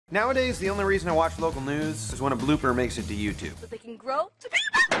Nowadays, the only reason I watch local news is when a blooper makes it to YouTube. So they can grow to be...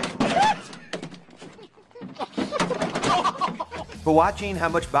 But watching how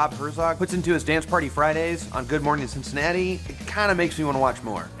much Bob Herzog puts into his Dance Party Fridays on Good Morning Cincinnati, it kind of makes me want to watch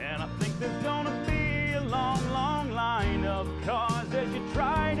more. And I think there's gonna be a long, long line of cars as you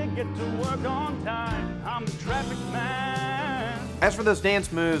try to get to work on time. I'm the traffic man. As for those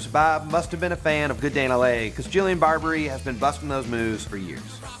dance moves, Bob must have been a fan of Good Day in LA, because Jillian Barberie has been busting those moves for years.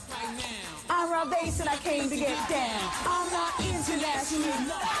 I'm Rob Bass and I came to get down. I'm not international.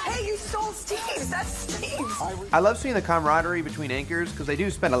 Hey, you stole Steve's. That's Steve's. I love seeing the camaraderie between anchors because they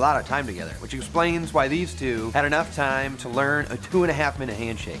do spend a lot of time together, which explains why these two had enough time to learn a 2.5-minute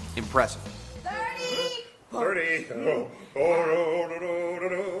handshake. Impressive. 30. 30.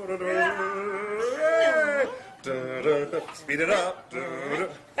 Speed it up. 10 seconds.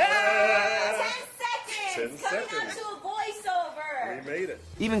 10 Coming seconds. out to a voiceover. We made it.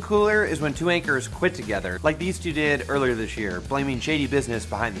 Even cooler is when two anchors quit together, like these two did earlier this year, blaming shady business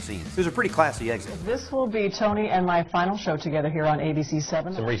behind the scenes. It was a pretty classy exit. This will be Tony and my final show together here on ABC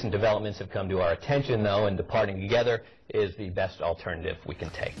 7. Some recent developments have come to our attention, though, and departing together is the best alternative we can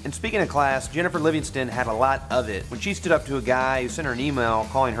take. And speaking of class, Jennifer Livingston had a lot of it when she stood up to a guy who sent her an email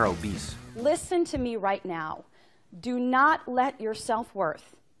calling her obese. Listen to me right now. Do not let your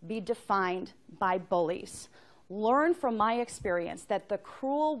self-worth be defined by bullies. Learn from my experience that the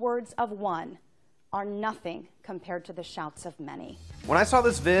cruel words of one are nothing compared to the shouts of many. When I saw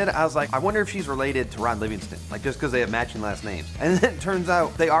this vid, I was like, I wonder if she's related to Ron Livingston, like just because they have matching last names. And then it turns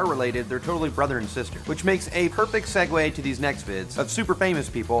out they are related, they're totally brother and sister, which makes a perfect segue to these next vids of super famous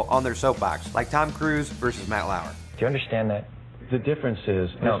people on their soapbox, like Tom Cruise versus Matt Lauer. Do you understand that? The difference is,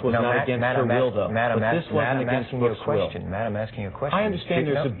 this was not Matt, against Matt, her I'm will, though. Matt, But I'm this wasn't against asking you a Brooke's will. question. Matt, I'm asking you a question. I understand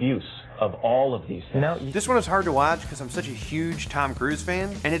there's abuse of all of these things. No, This one is hard to watch because I'm such a huge Tom Cruise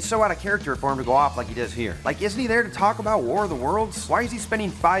fan, and it's so out of character for him to go off like he does here. Like, isn't he there to talk about War of the Worlds? Why is he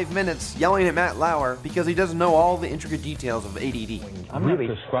spending 5 minutes yelling at Matt Lauer because he doesn't know all the intricate details of ADD? I'm not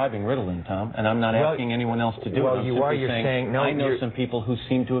prescribing Ritalin, Tom, and I'm not asking anyone else to do well, it. I'm you simply are. You're saying no. I know you're- some people who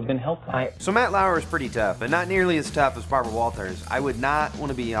seem to have been helped by it. So Matt Lauer is pretty tough, but not nearly as tough as Barbara Walters. I would not want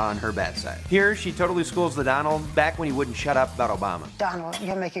to be on her bad side. Here, she totally schools the Donald back when he wouldn't shut up about Obama. Donald,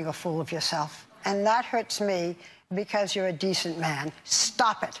 you're making a fool of yourself. And that hurts me because you're a decent man.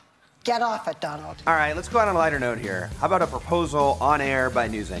 Stop it. Get off it, Donald. All right, let's go out on a lighter note here. How about a proposal on air by a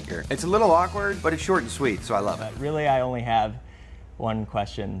news anchor? It's a little awkward, but it's short and sweet, so I love it. Really, I only have one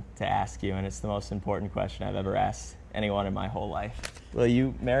question to ask you, and it's the most important question I've ever asked anyone in my whole life. Will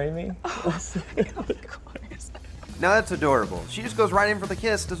you marry me? Of course. Now that's adorable. She just goes right in for the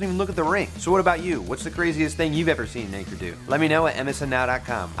kiss, doesn't even look at the ring. So what about you? What's the craziest thing you've ever seen an anchor do? Let me know at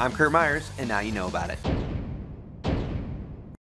msnnow.com. I'm Kurt Myers, and now you know about it.